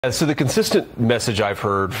So the consistent message I've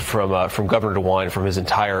heard from Governor DeWine, from his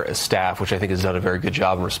entire staff, which I think has done a very good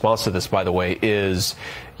job in response to this, by the way, is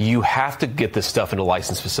you have to get this stuff into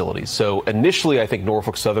licensed facilities. So initially, I think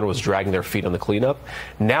Norfolk Southern was dragging their feet on the cleanup.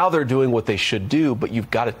 Now they're doing what they should do, but you've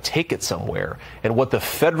got to take it somewhere. And what the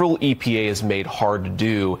federal EPA has made hard to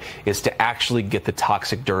do is to actually get the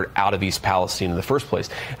toxic dirt out of East Palestine in the first place.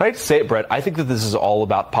 And I hate to say it, Brett, I think that this is all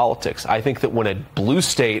about politics. I think that when a blue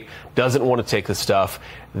state doesn't want to take the stuff,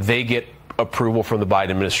 they get approval from the Biden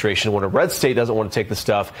administration. When a red state doesn't want to take the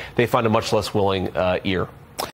stuff, they find a much less willing ear.